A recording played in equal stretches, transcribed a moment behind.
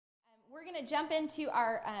We're going to jump into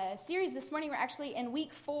our series this morning. We're actually in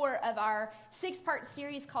week 4 of our 6-part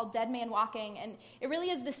series called Dead Man Walking. And it really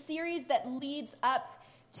is the series that leads up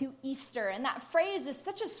to Easter. And that phrase is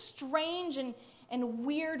such a strange and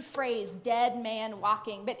weird phrase, dead man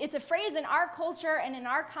walking. But it's a phrase in our culture and in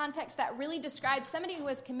our context that really describes somebody who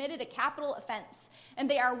has committed a capital offense. And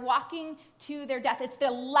they are walking to their death. It's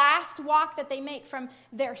the last walk that they make from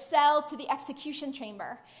their cell to the execution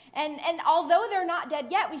chamber. And although they're not dead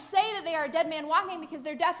yet, we say that they are a dead man walking because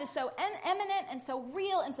their death is so imminent and so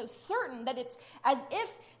real and so certain that it's as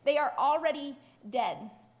if they are already dead.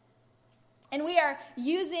 And we are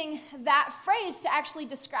using that phrase to actually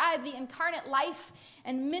describe the incarnate life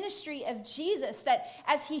and ministry of Jesus, that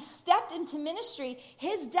as he stepped into ministry,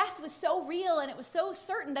 his death was so real and it was so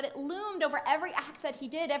certain that it loomed over every act that he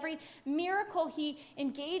did, every miracle he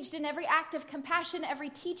engaged in, every act of compassion, every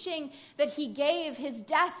teaching that he gave. His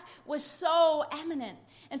death was so imminent.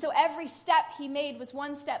 And so every step he made was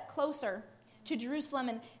one step closer to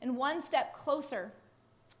Jerusalem and one step closer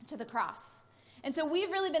to the cross. And so we've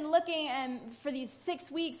really been looking, for these 6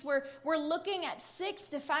 weeks, we're looking at 6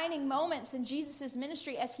 defining moments in Jesus'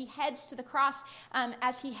 ministry as he heads to the cross,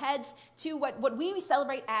 as he heads to what we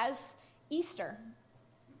celebrate as Easter.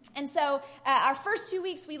 And so our first 2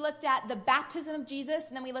 weeks, we looked at the baptism of Jesus,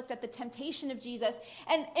 and then we looked at the temptation of Jesus.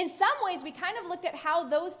 And in some ways, we kind of looked at how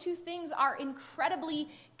those two things are incredibly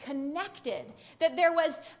connected. That there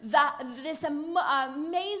was this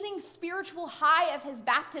amazing spiritual high of his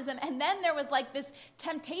baptism, and then there was like this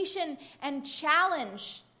temptation and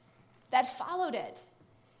challenge that followed it.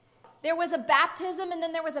 There was a baptism, and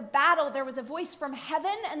then there was a battle. There was a voice from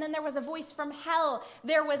heaven, and then there was a voice from hell.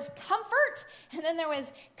 There was comfort, and then there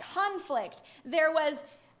was conflict. There was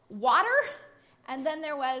water, and then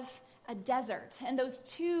there was a desert. And those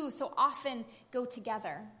two so often go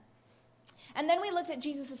together. And then we looked at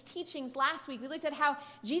Jesus' teachings last week. We looked at how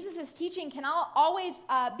Jesus' teaching can always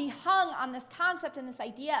be hung on this concept and this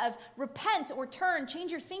idea of repent or turn, change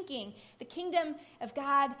your thinking. The kingdom of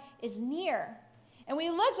God is near. And we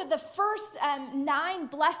looked at the first 9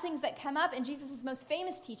 blessings that come up in Jesus' most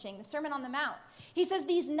famous teaching, the Sermon on the Mount. He says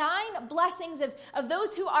these 9 blessings of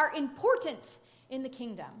those who are important in the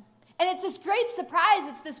kingdom. And it's this great surprise,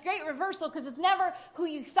 it's this great reversal, because it's never who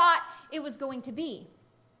you thought it was going to be.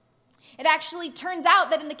 It actually turns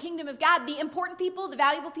out that in the kingdom of God, the important people, the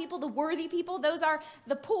valuable people, the worthy people, those are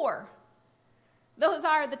the poor. Those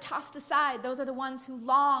are the tossed aside. Those are the ones who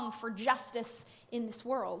long for justice in this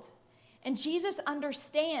world. And Jesus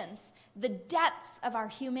understands the depths of our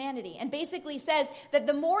humanity and basically says that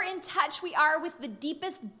the more in touch we are with the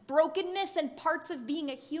deepest brokenness and parts of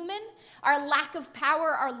being a human, our lack of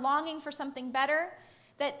power, our longing for something better,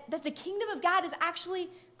 that the kingdom of God is actually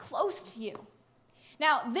close to you.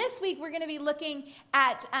 Now, this week we're going to be looking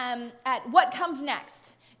at what comes next.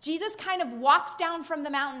 Jesus kind of walks down from the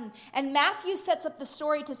mountain, and Matthew sets up the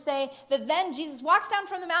story to say that then Jesus walks down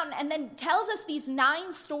from the mountain and then tells us these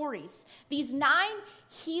 9 stories, these 9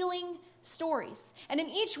 healing stories. And in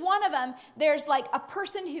each one of them, there's like a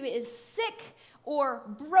person who is sick or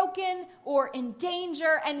broken or in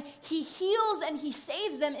danger, and he heals and he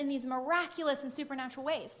saves them in these miraculous and supernatural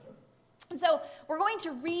ways. And so we're going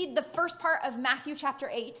to read the first part of Matthew chapter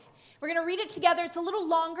 8. We're going to read it together. It's a little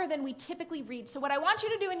longer than we typically read. So what I want you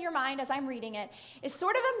to do in your mind as I'm reading it is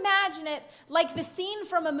sort of imagine it like the scene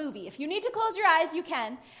from a movie. If you need to close your eyes, you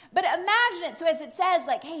can. But imagine it. So as it says,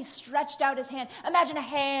 like, hey, stretched out his hand. Imagine a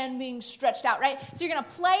hand being stretched out, right? So you're going to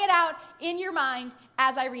play it out in your mind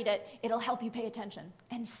as I read it. It'll help you pay attention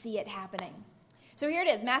and see it happening. So here it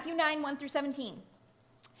is, Matthew 9, 1 through 17.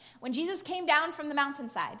 When Jesus came down from the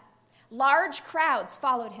mountainside, large crowds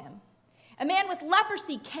followed him. A man with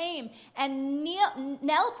leprosy came and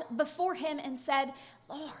knelt before him and said,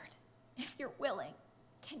 "Lord, if you're willing,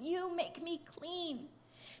 can you make me clean?"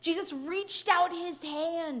 Jesus reached out his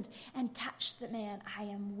hand and touched the man. "I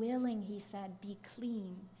am willing," he said, "be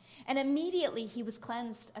clean." And immediately he was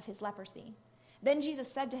cleansed of his leprosy. Then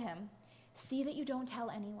Jesus said to him, "See that you don't tell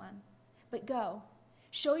anyone, but go,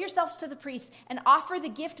 show yourselves to the priests and offer the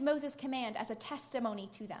gift Moses commanded as a testimony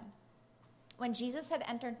to them." When Jesus had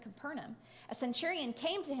entered Capernaum, a centurion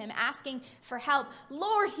came to him asking for help.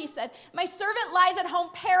 "Lord," he said, "my servant lies at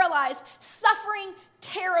home paralyzed, suffering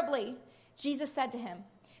terribly." Jesus said to him,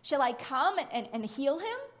 "Shall I come and heal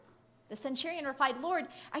him?" The centurion replied, "Lord,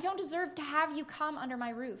 I don't deserve to have you come under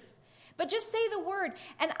my roof. But just say the word,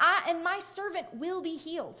 and my servant will be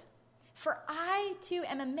healed. For I too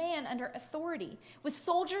am a man under authority, with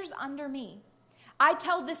soldiers under me. I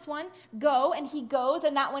tell this one, 'Go,' and he goes,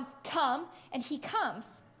 and that one, 'Come,' and he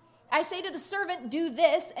comes. I say to the servant, 'Do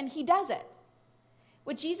this,' and he does it."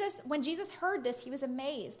 When Jesus heard this, he was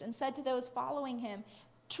amazed and said to those following him,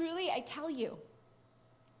 "Truly, I tell you,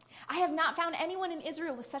 I have not found anyone in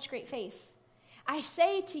Israel with such great faith. I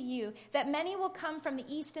say to you that many will come from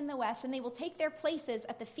the east and the west, and they will take their places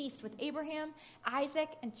at the feast with Abraham, Isaac,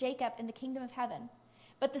 and Jacob in the kingdom of heaven.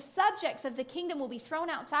 But the subjects of the kingdom will be thrown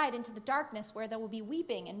outside into the darkness, where there will be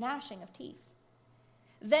weeping and gnashing of teeth."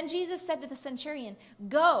 Then Jesus said to the centurion,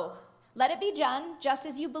 "Go, let it be done just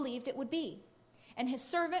as you believed it would be." And his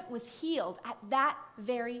servant was healed at that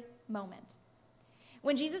very moment.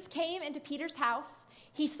 When Jesus came into Peter's house,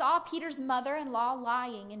 he saw Peter's mother-in-law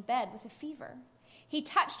lying in bed with a fever. He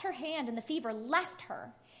touched her hand, and the fever left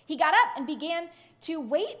her. He got up and began to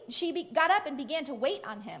wait. Got up and began to wait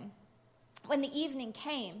on him. When the evening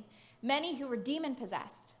came, many who were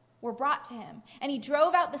demon-possessed were brought to him, and he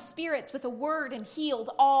drove out the spirits with a word and healed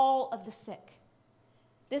all of the sick.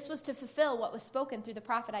 This was to fulfill what was spoken through the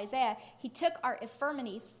prophet Isaiah. He took our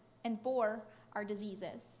infirmities and bore our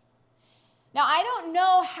diseases. Now, I don't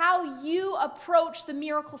know how you approach the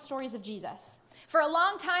miracle stories of Jesus. For a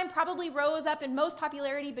long time, probably rose up in most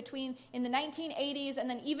popularity in the 1980s and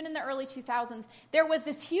then even in the early 2000s. There was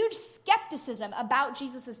this huge skepticism about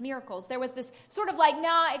Jesus' miracles. There was this sort of like,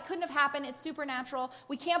 nah, it couldn't have happened. It's supernatural.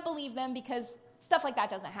 We can't believe them because stuff like that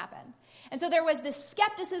doesn't happen. And so there was this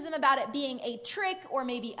skepticism about it being a trick or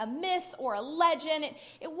maybe a myth or a legend.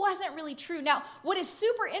 It wasn't really true. Now, what is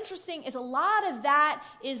super interesting is a lot of that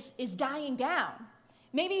is dying down.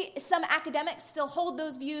 Maybe some academics still hold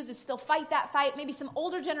those views, and still fight that fight. Maybe some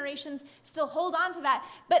older generations still hold on to that.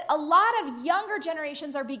 But a lot of younger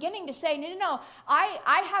generations are beginning to say, no,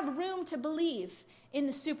 I have room to believe in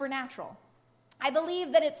the supernatural. I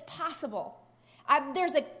believe that it's possible.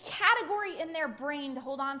 There's a category in their brain to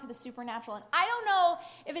hold on to the supernatural. And I don't know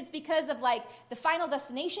if it's because of like the Final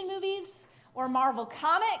Destination movies or Marvel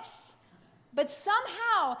Comics, but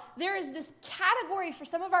somehow there is this category for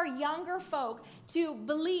some of our younger folk to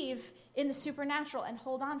believe in the supernatural and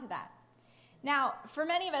hold on to that. Now, for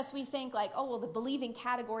many of us, we think like, oh, well, the believing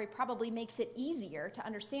category probably makes it easier to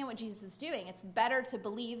understand what Jesus is doing. It's better to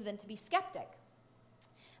believe than to be skeptic.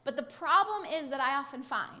 But the problem is that I often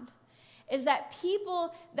find is that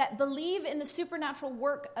people that believe in the supernatural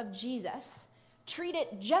work of Jesus treat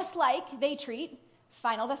it just like they treat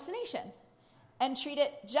Final Destination, and treat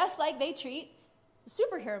it just like they treat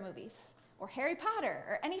superhero movies or Harry Potter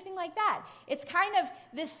or anything like that. It's kind of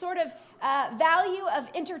this sort of value of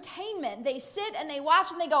entertainment. They sit and they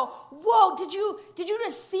watch and they go, whoa, did you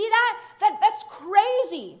just see that? That's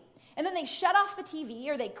crazy. And then they shut off the TV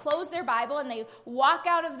or they close their Bible and they walk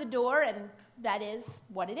out of the door, and that is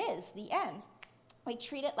what it is, the end. We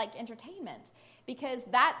treat it like entertainment because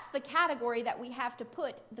that's the category that we have to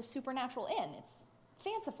put the supernatural in. It's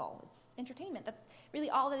fanciful. It's entertainment. That's really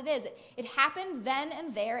all that it is. It happened then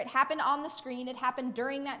and there. It happened on the screen. It happened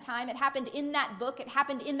during that time. It happened in that book. It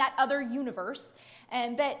happened in that other universe.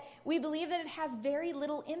 But we believe that it has very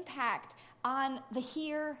little impact on the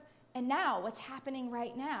here and now, what's happening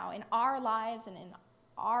right now in our lives and in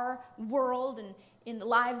our world and in the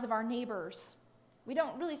lives of our neighbors. We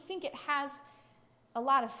don't really think it has a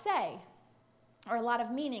lot of say or a lot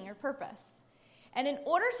of meaning or purpose. And in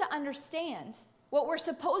order to understand what we're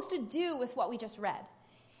supposed to do with what we just read,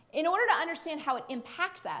 in order to understand how it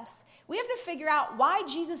impacts us, we have to figure out why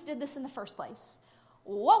Jesus did this in the first place.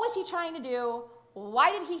 What was he trying to do?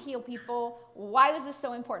 Why did he heal people? Why was this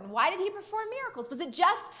so important? Why did he perform miracles? Was it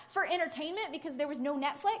just for entertainment because there was no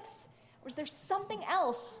Netflix? Or was there something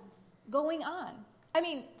else going on? I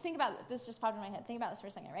mean, think about it. This just popped in my head. Think about this for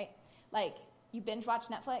a second, right? Like, you binge watch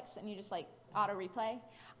Netflix and you just like auto replay.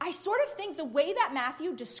 I sort of think the way that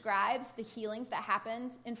Matthew describes the healings that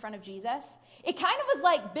happened in front of Jesus, it kind of was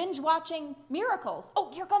like binge watching miracles. Oh,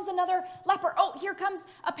 here comes another leper. Oh, here comes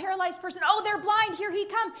a paralyzed person. Oh, they're blind. Here he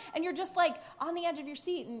comes. And you're just like on the edge of your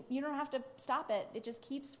seat and you don't have to stop it. It just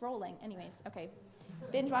keeps rolling. Anyways, okay.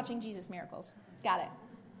 Binge watching Jesus miracles. Got it.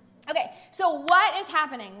 Okay, so what is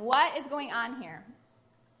happening? What is going on here?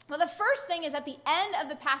 Well, the first thing is at the end of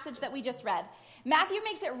the passage that we just read, Matthew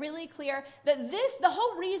makes it really clear that one of the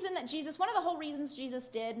whole reasons Jesus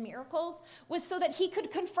did miracles was so that he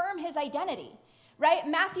could confirm his identity, right?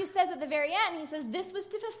 Matthew says at the very end, he says, this was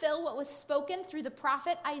to fulfill what was spoken through the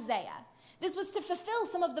prophet Isaiah. This was to fulfill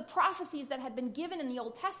some of the prophecies that had been given in the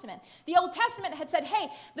Old Testament. The Old Testament had said, hey,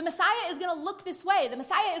 the Messiah is going to look this way. The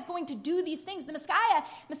Messiah is going to do these things. The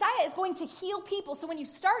Messiah is going to heal people. So when you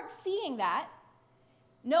start seeing that,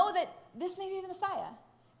 know that this may be the Messiah.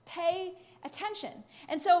 Pay attention.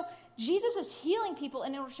 And so Jesus is healing people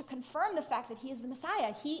in order to confirm the fact that he is the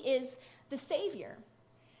Messiah. He is the Savior.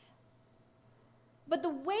 But the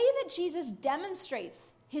way that Jesus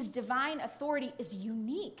demonstrates his divine authority is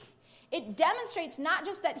unique. It demonstrates not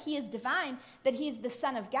just that he is divine, that he's the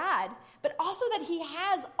Son of God, but also that he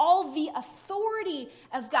has all the authority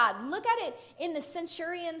of God. Look at it in the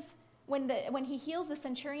centurion's, when he heals the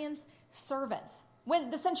centurion's servant.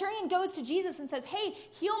 When the centurion goes to Jesus and says, hey,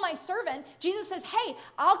 heal my servant, Jesus says, hey,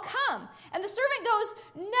 I'll come. And the servant goes,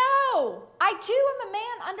 no, I too am a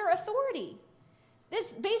man under authority.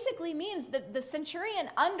 This basically means that the centurion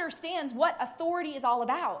understands what authority is all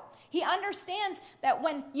about. He understands that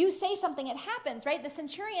when you say something, it happens, right? The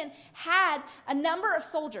centurion had a number of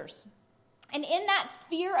soldiers. And in that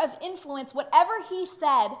sphere of influence, whatever he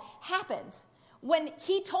said happened. When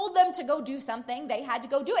he told them to go do something, they had to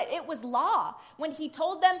go do it. It was law. When he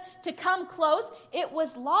told them to come close, it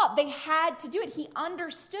was law. They had to do it. He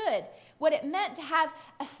understood what it meant to have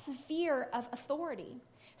a sphere of authority.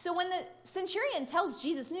 So when the centurion tells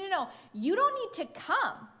Jesus, no, you don't need to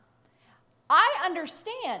come. I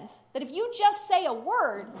understand that if you just say a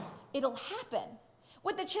word, it'll happen.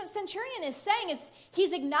 What the centurion is saying is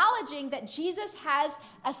he's acknowledging that Jesus has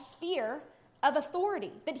a sphere of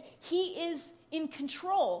authority, that he is in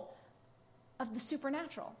control of the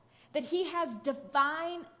supernatural, that he has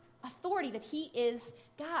divine authority, that he is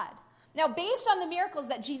God. Now, based on the miracles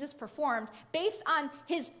that Jesus performed, based on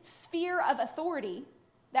his sphere of authority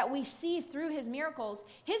that we see through his miracles,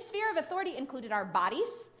 his sphere of authority included our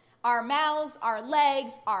bodies, our mouths, our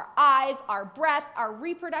legs, our eyes, our breath, our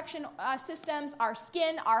reproduction systems, our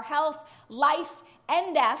skin, our health, life,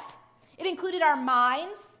 and death. It included our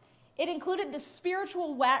minds. It included the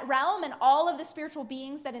spiritual realm and all of the spiritual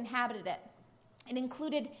beings that inhabited it. It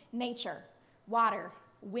included nature, water,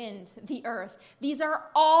 wind, the earth. These are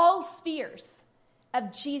all spheres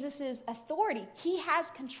of Jesus' authority. He has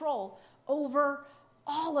control over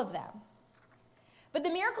all of them. But the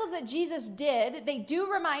miracles that Jesus did, they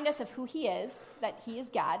do remind us of who he is, that he is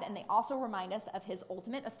God, and they also remind us of his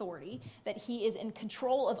ultimate authority, that he is in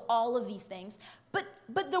control of all of these things. But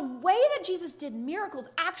the way that Jesus did miracles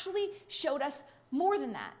actually showed us more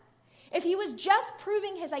than that. If he was just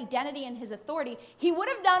proving his identity and his authority, he would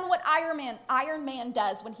have done what Iron Man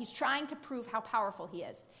does when he's trying to prove how powerful he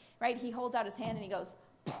is, right? He holds out his hand and he goes,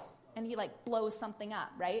 and he blows something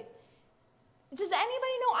up, right? Does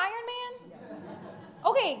anybody know Iron Man?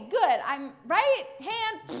 Okay, good. I'm right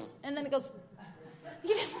hand, and then it goes.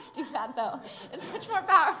 He doesn't do that, though. It's much more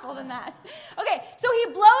powerful than that. Okay, so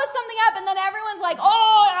he blows something up, and then everyone's like,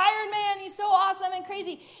 oh, Iron Man, he's so awesome and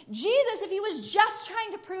crazy. Jesus, if he was just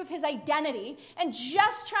trying to prove his identity and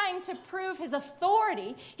just trying to prove his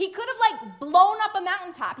authority, he could have, blown up a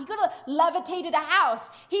mountaintop. He could have levitated a house.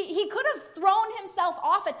 He could have thrown himself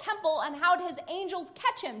off a temple and had his angels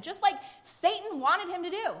catch him, just like Satan wanted him to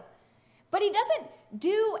do. But he doesn't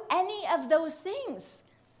do any of those things.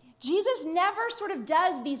 Jesus never sort of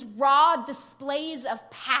does these raw displays of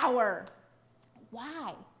power.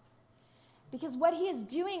 Why? Because what he is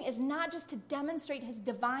doing is not just to demonstrate his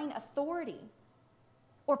divine authority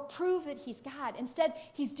or prove that he's God. Instead,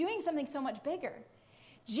 he's doing something so much bigger.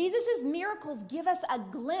 Jesus' miracles give us a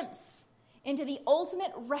glimpse into the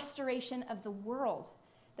ultimate restoration of the world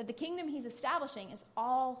that the kingdom he's establishing is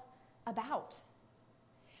all about.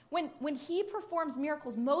 When he performs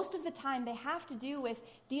miracles, most of the time they have to do with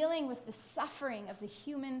dealing with the suffering of the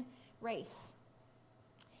human race.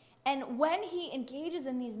 And when he engages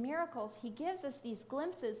in these miracles, he gives us these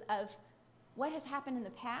glimpses of what has happened in the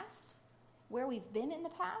past, where we've been in the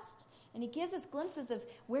past, and he gives us glimpses of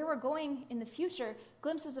where we're going in the future,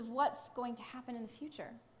 glimpses of what's going to happen in the future.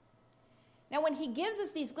 Now, when he gives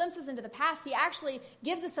us these glimpses into the past, he actually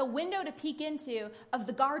gives us a window to peek into of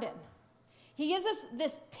the garden. He gives us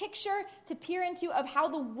this picture to peer into of how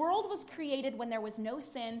the world was created when there was no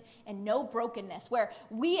sin and no brokenness, where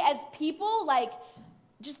we as people,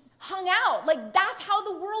 just hung out. That's how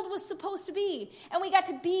the world was supposed to be. And we got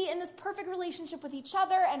to be in this perfect relationship with each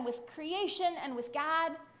other and with creation and with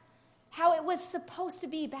God, how it was supposed to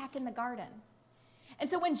be back in the garden. And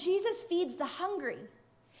so when Jesus feeds the hungry,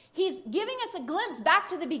 he's giving us a glimpse back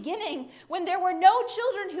to the beginning when there were no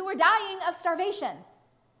children who were dying of starvation.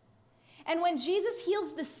 And when Jesus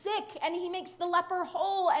heals the sick and he makes the leper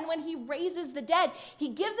whole and when he raises the dead, he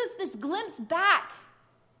gives us this glimpse back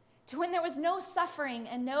to when there was no suffering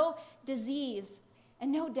and no disease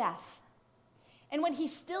and no death. And when he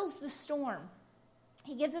stills the storm,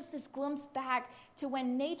 he gives us this glimpse back to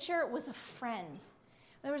when nature was a friend.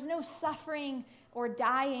 There was no suffering or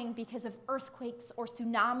dying because of earthquakes or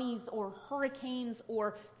tsunamis or hurricanes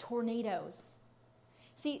or tornadoes.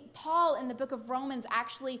 See, Paul in the book of Romans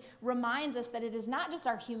actually reminds us that it is not just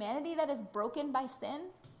our humanity that is broken by sin.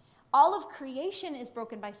 All of creation is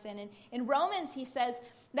broken by sin. And in Romans, he says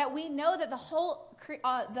that we know that the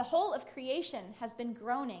whole of creation has been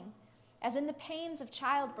groaning, as in the pains of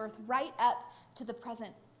childbirth, right up to the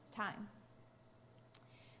present time.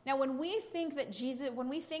 Now, when we think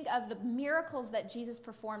of the miracles that Jesus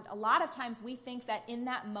performed, a lot of times we think that in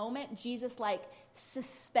that moment, Jesus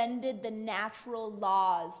suspended the natural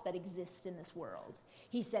laws that exist in this world.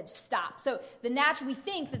 He said, stop. So we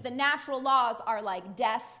think that the natural laws are like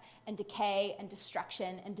death and decay and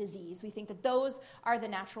destruction and disease. We think that those are the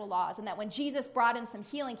natural laws, and that when Jesus brought in some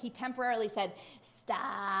healing, he temporarily said,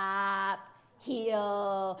 stop,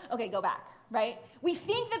 heal. Okay, go back. Right? We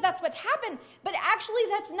think that that's what's happened, but actually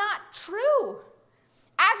that's not true.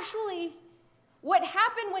 Actually, what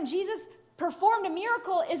happened when Jesus performed a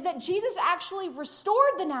miracle is that Jesus actually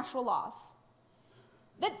restored the natural laws.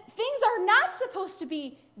 That things are not supposed to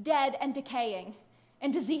be dead and decaying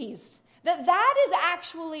and diseased. That is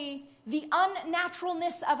actually the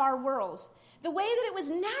unnaturalness of our world. The way that it was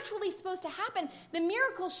naturally supposed to happen, the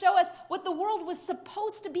miracles show us what the world was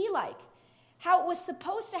supposed to be like. How it was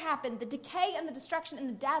supposed to happen. The decay and the destruction and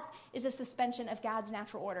the death is a suspension of God's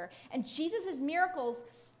natural order. And Jesus' miracles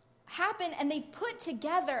happen and they put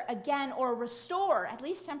together again or restore, at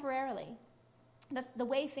least temporarily, the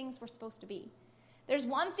way things were supposed to be. There's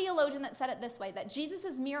one theologian that said it this way, that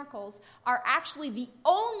Jesus' miracles are actually the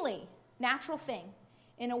only natural thing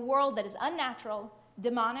in a world that is unnatural,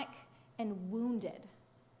 demonic, and wounded.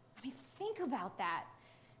 I mean, think about that.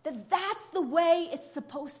 That's the way it's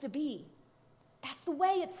supposed to be. That's the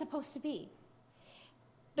way it's supposed to be.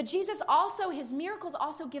 But his miracles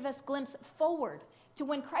also give us a glimpse forward to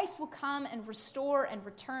when Christ will come and restore and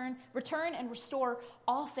return and restore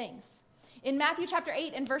all things. In Matthew chapter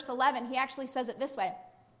 8 and verse 11, he actually says it this way.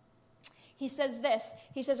 He says this,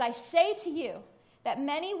 I say to you that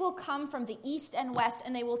many will come from the east and west,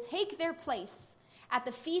 and they will take their place at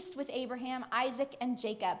the feast with Abraham, Isaac, and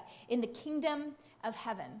Jacob in the kingdom of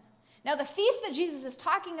heaven. Now, the feast that Jesus is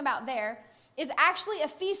talking about there is actually a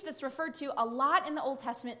feast that's referred to a lot in the Old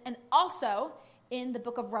Testament and also in the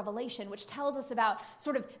book of Revelation, which tells us about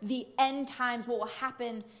sort of the end times, what will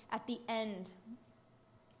happen at the end.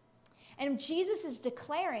 And Jesus is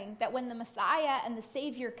declaring that when the Messiah and the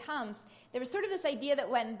Savior comes, there was sort of this idea that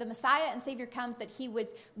when the Messiah and Savior comes, that he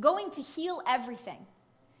was going to heal everything.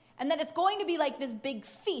 And that it's going to be like this big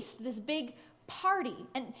feast, this big party.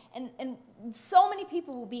 And so many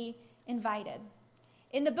people will be invited.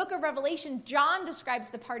 In the book of Revelation, John describes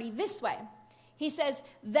the party this way. He says,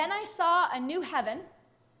 then I saw a new heaven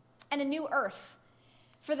and a new earth.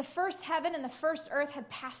 For the first heaven and the first earth had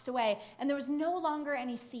passed away, and there was no longer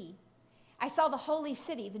any sea. I saw the holy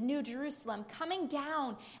city, the new Jerusalem, coming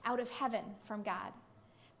down out of heaven from God,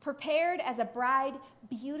 prepared as a bride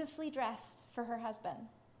beautifully dressed for her husband.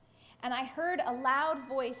 And I heard a loud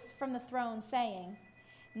voice from the throne saying,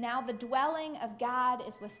 now the dwelling of God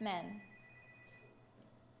is with men,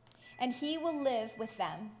 and he will live with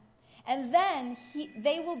them. And then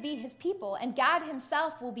they will be his people, and God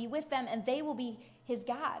himself will be with them, and they will be his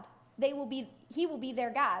God. He will be their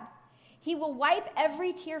God. He will wipe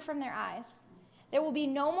every tear from their eyes. There will be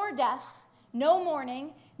no more death, no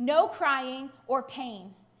mourning, no crying or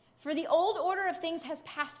pain. For the old order of things has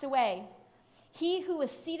passed away. He who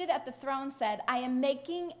was seated at the throne said, I am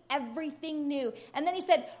making everything new. And then he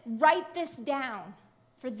said, write this down,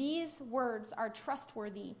 for these words are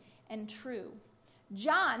trustworthy and true.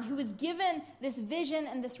 John, who was given this vision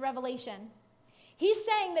and this revelation, he's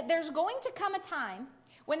saying that there's going to come a time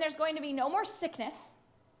when there's going to be no more sickness,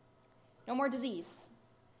 no more disease,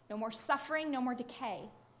 no more suffering, no more decay,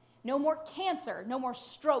 no more cancer, no more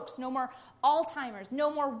strokes, no more Alzheimer's, no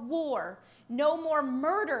more war, no more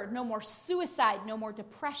murder, no more suicide, no more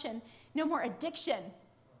depression, no more addiction,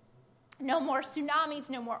 no more tsunamis,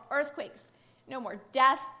 no more earthquakes, no more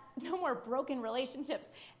death, no more broken relationships,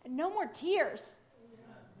 and no more tears.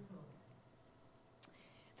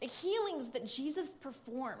 The healings that Jesus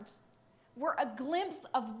performed were a glimpse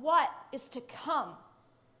of what is to come.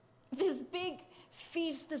 This big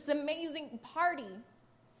feast, this amazing party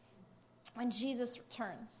when Jesus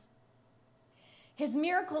returns. His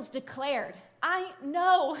miracles declared, I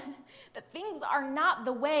know that things are not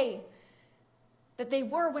the way that they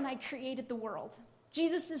were when I created the world.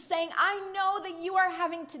 Jesus is saying, I know that you are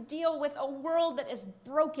having to deal with a world that is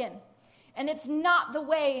broken, and it's not the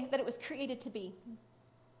way that it was created to be.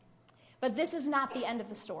 But this is not the end of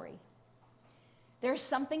the story. There's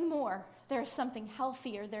something more. There's something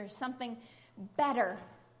healthier. There's something better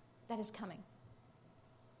that is coming.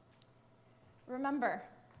 Remember,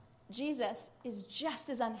 Jesus is just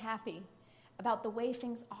as unhappy about the way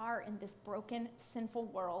things are in this broken, sinful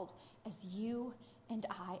world as you and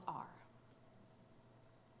I are.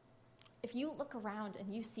 If you look around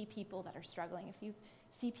and you see people that are struggling, if you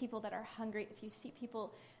see people that are hungry, if you see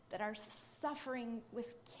people that are suffering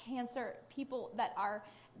with cancer, people that are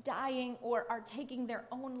dying or are taking their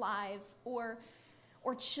own lives, or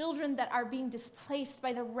children that are being displaced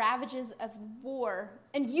by the ravages of war,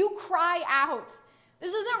 and you cry out,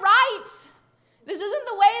 this isn't right. This isn't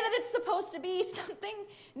the way that it's supposed to be. Something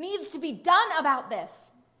needs to be done about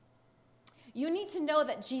this. You need to know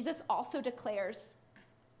that Jesus also declares,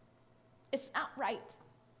 it's not right.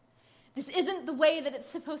 This isn't the way that it's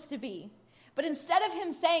supposed to be. But instead of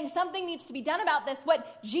him saying something needs to be done about this,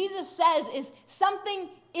 what Jesus says is something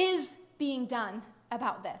is being done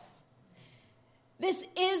about this. This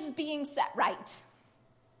is being set right.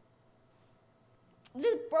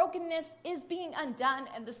 The brokenness is being undone,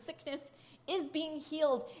 and the sickness is being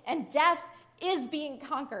healed, and death is being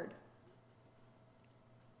conquered.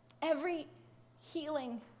 Every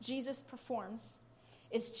healing Jesus performs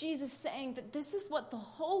is Jesus saying that this is what the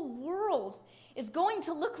whole world is going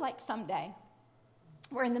to look like someday.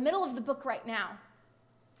 We're in the middle of the book right now,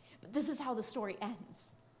 but this is how the story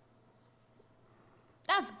ends.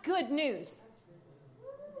 That's good news.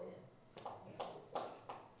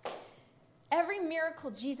 Every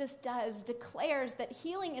miracle Jesus does declares that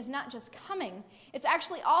healing is not just coming. It's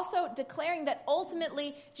actually also declaring that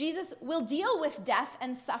ultimately Jesus will deal with death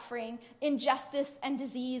and suffering, injustice and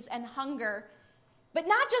disease and hunger, but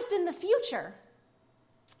not just in the future.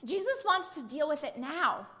 Jesus wants to deal with it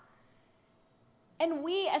now. And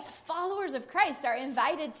we, as followers of Christ, are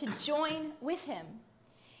invited to join with him.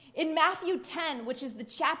 In Matthew 10, which is the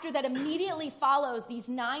chapter that immediately follows these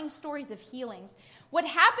 9 stories of healings, what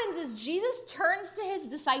happens is Jesus turns to his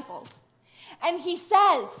disciples and he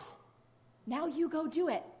says, now you go do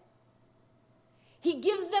it. He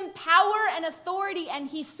gives them power and authority and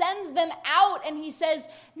he sends them out and he says,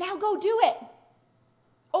 now go do it.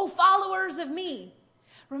 Oh, followers of me.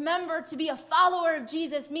 Remember, to be a follower of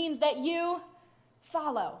Jesus means that you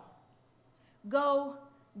follow. Go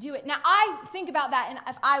do it. Now, I think about that, and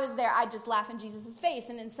if I was there, I'd just laugh in Jesus' face.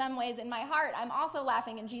 And in some ways, in my heart, I'm also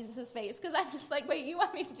laughing in Jesus' face because I'm just like, wait, you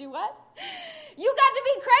want me to do what? You got to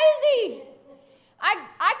be crazy.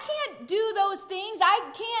 I can't do those things. I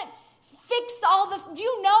can't fix all the... Do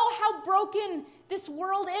you know how broken this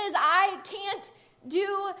world is? I can't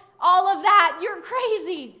do all of that. You're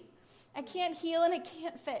crazy. I can't heal and I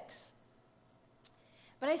can't fix.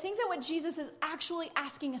 But I think that what Jesus is actually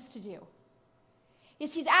asking us to do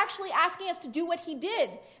is he's actually asking us to do what he did,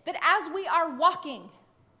 that as we are walking,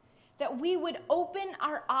 that we would open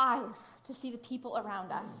our eyes to see the people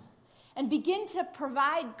around us and begin to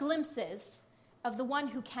provide glimpses of the one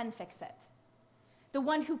who can fix it, the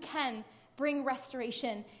one who can bring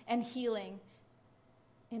restoration and healing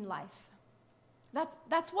in life.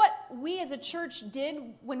 That's what we as a church did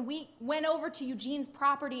when we went over to Eugene's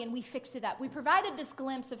property and we fixed it up. We provided this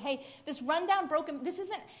glimpse of, hey, this rundown, broken, this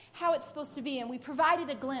isn't how it's supposed to be, and we provided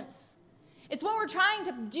a glimpse. It's what we're trying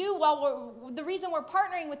to do the reason we're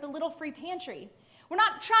partnering with the Little Free Pantry. We're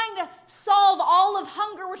not trying to solve all of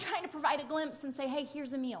hunger. We're trying to provide a glimpse and say, hey,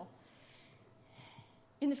 here's a meal.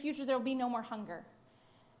 In the future, there will be no more hunger.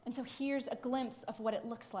 And so here's a glimpse of what it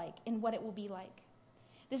looks like and what it will be like.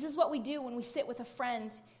 This is what we do when we sit with a friend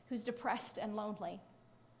who's depressed and lonely.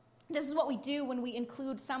 This is what we do when we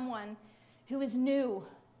include someone who is new.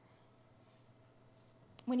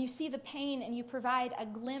 When you see the pain and you provide a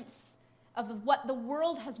glimpse of what the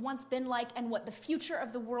world has once been like and what the future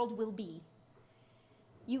of the world will be.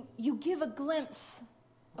 You give a glimpse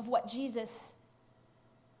of what Jesus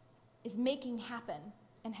is making happen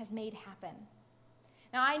and has made happen.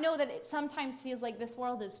 Now, I know that it sometimes feels like this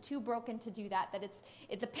world is too broken to do that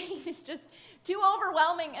the pain is just too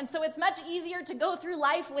overwhelming, and so it's much easier to go through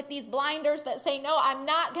life with these blinders that say, no, I'm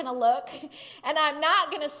not going to look, and I'm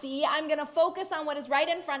not going to see. I'm going to focus on what is right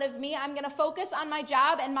in front of me. I'm going to focus on my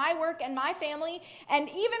job and my work and my family, and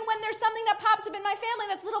even when there's something that pops up in my family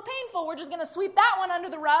that's a little painful, we're just going to sweep that one under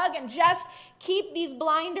the rug and just keep these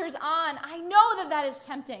blinders on. I know that is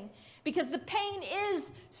tempting because the pain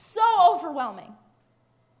is so overwhelming.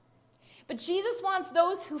 But Jesus wants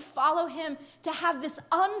those who follow him to have this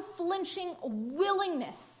unflinching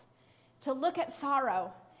willingness to look at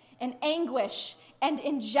sorrow and anguish and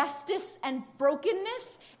injustice and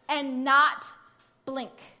brokenness and not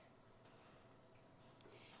blink.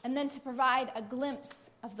 And then to provide a glimpse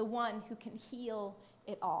of the one who can heal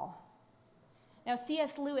it all. Now,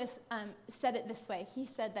 C.S. Lewis said it this way. He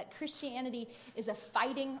said that Christianity is a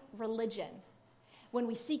fighting religion, When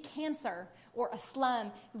we see cancer or a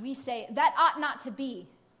slum, we say, that ought not to be,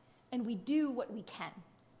 and we do what we can.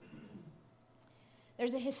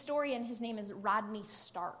 There's a historian, his name is Rodney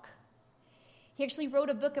Stark. He actually wrote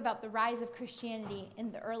a book about the rise of Christianity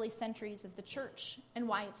in the early centuries of the church and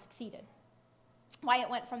why it succeeded. Why it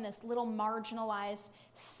went from this little marginalized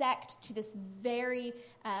sect to this very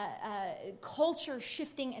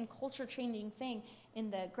culture-shifting and culture-changing thing in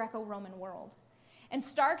the Greco-Roman world. And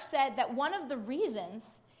Stark said that one of the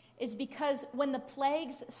reasons is because when the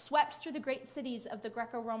plagues swept through the great cities of the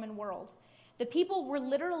Greco-Roman world, the people were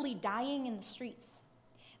literally dying in the streets.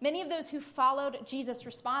 Many of those who followed Jesus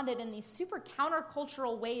responded in these super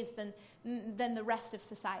countercultural ways than the rest of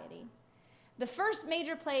society. The first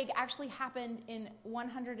major plague actually happened in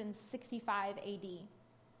 165 AD.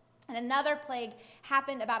 And another plague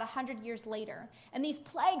happened about 100 years later. And these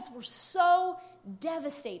plagues were so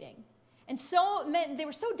devastating. And they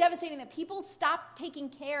were so devastating that people stopped taking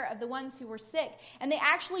care of the ones who were sick. And they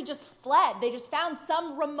actually just fled. They just found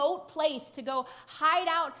some remote place to go hide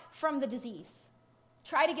out from the disease.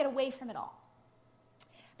 Try to get away from it all.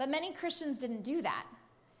 But many Christians didn't do that.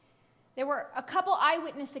 There were a couple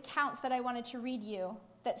eyewitness accounts that I wanted to read you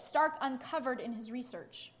that Stark uncovered in his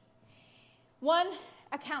research. One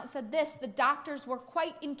account said this: the doctors were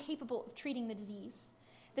quite incapable of treating the disease.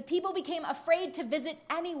 The people became afraid to visit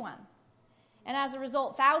anyone. And as a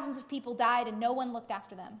result, thousands of people died and no one looked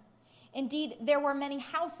after them. Indeed, there were many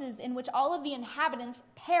houses in which all of the inhabitants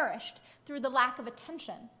perished through the lack of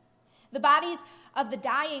attention. The bodies of the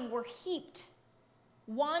dying were heaped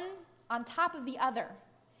one on top of the other.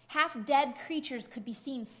 Half-dead creatures could be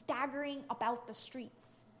seen staggering about the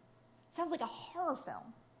streets. Sounds like a horror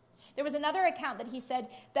film. There was another account that he said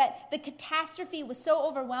that the catastrophe was so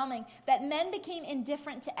overwhelming that men became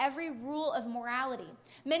indifferent to every rule of morality.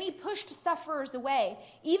 Many pushed sufferers away,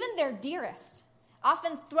 even their dearest,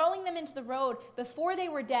 often throwing them into the road before they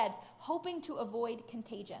were dead, hoping to avoid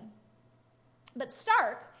contagion. But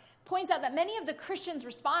Stark points out that many of the Christians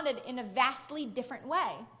responded in a vastly different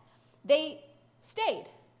way. They stayed.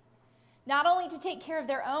 Not only to take care of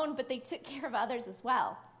their own, but they took care of others as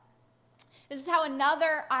well. This is how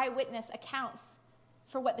another eyewitness accounts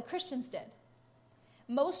for what the Christians did.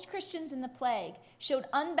 Most Christians in the plague showed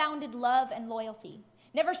unbounded love and loyalty,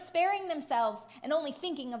 never sparing themselves and only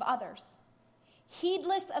thinking of others.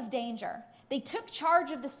 Heedless of danger, they took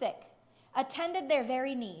charge of the sick, attended their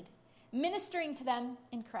very need, ministering to them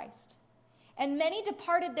in Christ. And many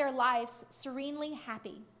departed their lives serenely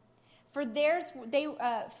happy. For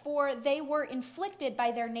they were inflicted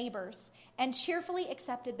by their neighbors and cheerfully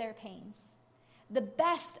accepted their pains. The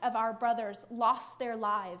best of our brothers lost their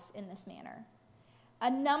lives in this manner.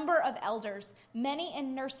 A number of elders, many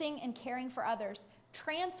in nursing and caring for others,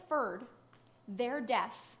 transferred their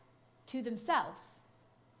death to themselves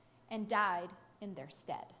and died in their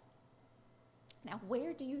stead. Now,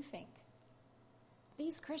 where do you think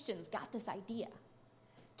these Christians got this idea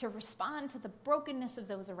to respond to the brokenness of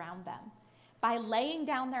those around them by laying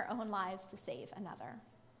down their own lives to save another?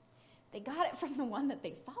 They got it from the one that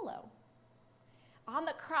they follow. On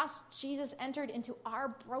the cross, Jesus entered into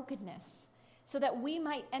our brokenness so that we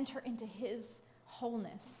might enter into his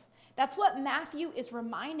wholeness. That's what Matthew is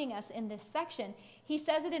reminding us in this section. He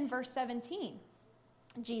says it in verse 17.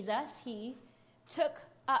 Jesus, he took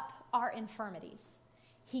up our infirmities.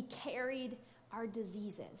 He carried our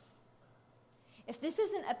diseases. If this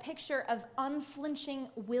isn't a picture of unflinching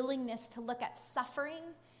willingness to look at suffering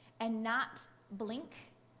and not blink,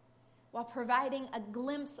 while providing a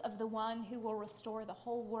glimpse of the one who will restore the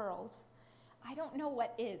whole world, I don't know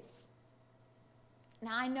what is.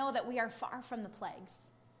 Now, I know that we are far from the plagues.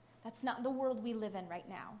 That's not the world we live in right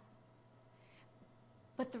now.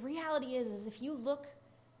 But the reality is if you look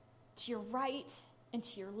to your right and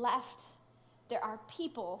to your left, there are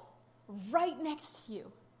people right next to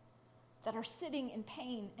you that are sitting in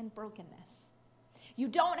pain and brokenness. You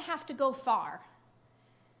don't have to go far.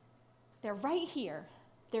 They're right here.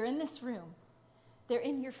 They're in this room. They're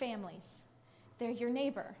in your families. They're your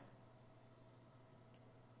neighbor.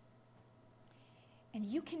 And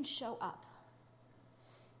you can show up.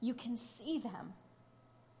 You can see them.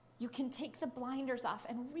 You can take the blinders off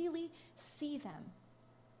and really see them.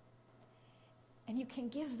 And you can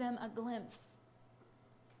give them a glimpse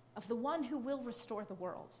of the one who will restore the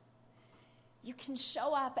world. You can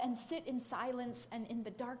show up and sit in silence and in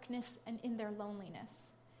the darkness and in their loneliness.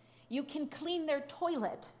 You can clean their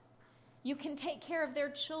toilet. You can take care of their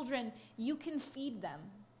children. You can feed them.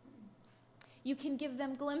 You can give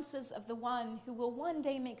them glimpses of the one who will one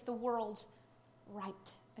day make the world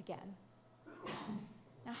right again.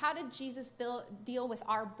 Now, how did Jesus deal with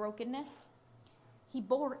our brokenness? he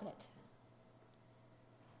bore it.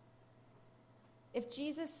 If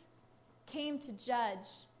Jesus came to judge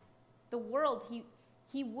the world,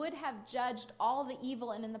 he would have judged all the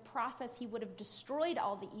evil, and in the process he would have destroyed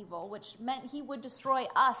all the evil, which meant he would destroy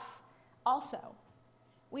us also.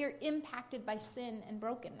 We are impacted by sin and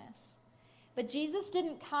brokenness. But Jesus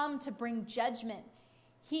didn't come to bring judgment.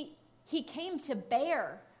 He came to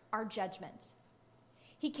bear our judgment.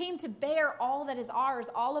 He came to bear all that is ours,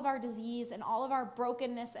 all of our disease and all of our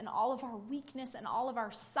brokenness and all of our weakness and all of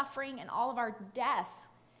our suffering and all of our death.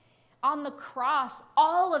 On the cross,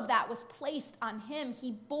 all of that was placed on him.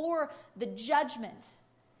 He bore the judgment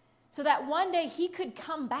so that one day he could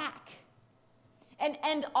come back and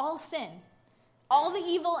end all sin, all the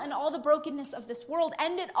evil and all the brokenness of this world,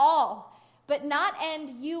 end it all, but not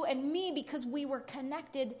end you and me because we were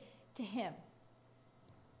connected to him.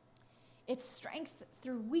 It's strength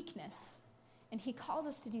through weakness, and he calls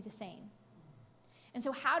us to do the same. And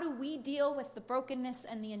so how do we deal with the brokenness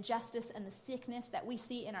and the injustice and the sickness that we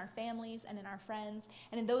see in our families and in our friends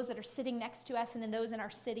and in those that are sitting next to us and in those in our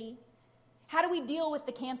city? How do we deal with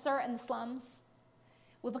the cancer and the slums?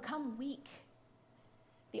 We become weak.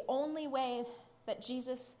 The only way that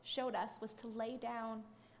Jesus showed us was to lay down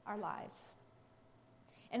our lives.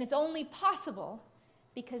 And it's only possible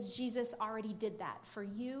because Jesus already did that for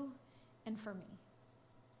you and for me.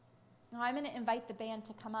 Now I'm going to invite the band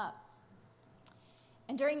to come up.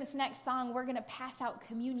 And during this next song, we're going to pass out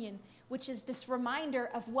communion, which is this reminder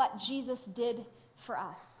of what Jesus did for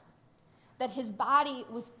us. That his body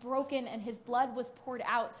was broken and his blood was poured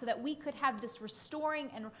out so that we could have this restoring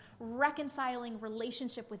and reconciling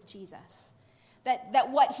relationship with Jesus.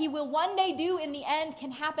 That what he will one day do in the end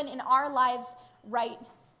can happen in our lives right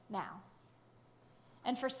now.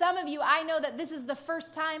 And for some of you, I know that this is the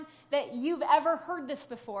first time that you've ever heard this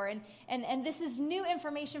before, and this is new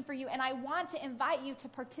information for you, and I want to invite you to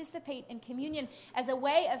participate in communion as a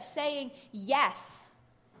way of saying, yes,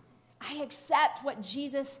 I accept what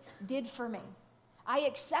Jesus did for me. I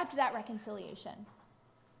accept that reconciliation.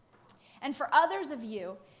 And for others of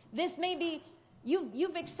you, this may be,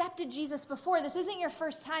 you've accepted Jesus before. This isn't your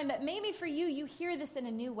first time, but maybe for you, you hear this in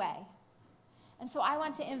a new way. And so I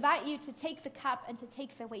want to invite you to take the cup and to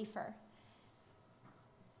take the wafer.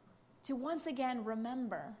 To once again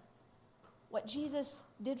remember what Jesus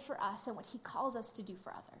did for us and what he calls us to do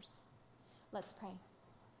for others. Let's pray.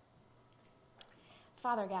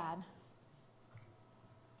 Father God,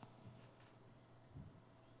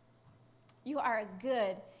 you are a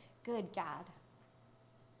good, good God.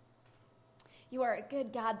 You are a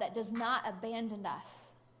good God that does not abandon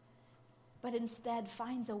us, but instead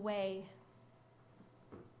finds a way.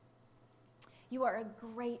 You are a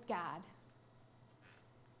great God.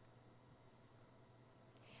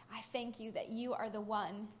 I thank you that you are the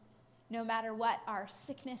one, no matter what our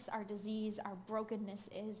sickness, our disease, our brokenness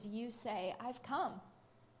is, you say, I've come.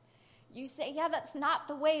 You say, yeah, that's not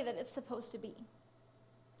the way that it's supposed to be.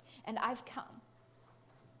 And I've come.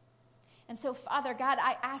 And so, Father God,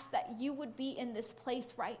 I ask that you would be in this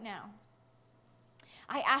place right now.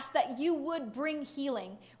 I ask that you would bring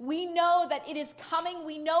healing. We know that it is coming.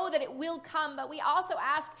 We know that it will come. But we also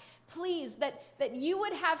ask, please, that you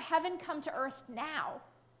would have heaven come to earth now.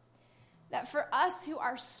 That for us who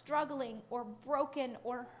are struggling or broken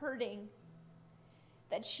or hurting,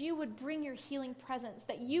 that you would bring your healing presence,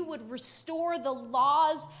 that you would restore the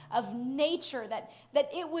laws of nature, that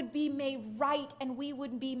it would be made right and we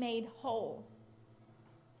would be made whole.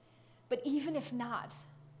 But even if not,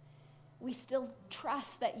 we still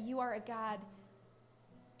trust that you are a God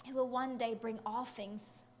who will one day bring all things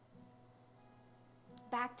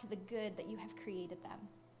back to the good that you have created them.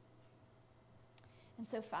 And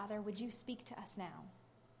so, Father, would you speak to us now?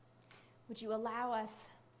 Would you allow us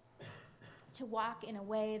to walk in a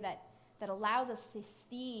way that allows us to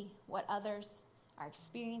see what others are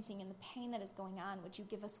experiencing and the pain that is going on? Would you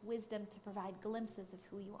give us wisdom to provide glimpses of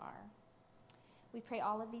who you are? We pray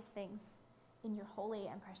all of these things in your holy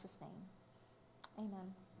and precious name.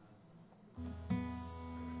 Amen.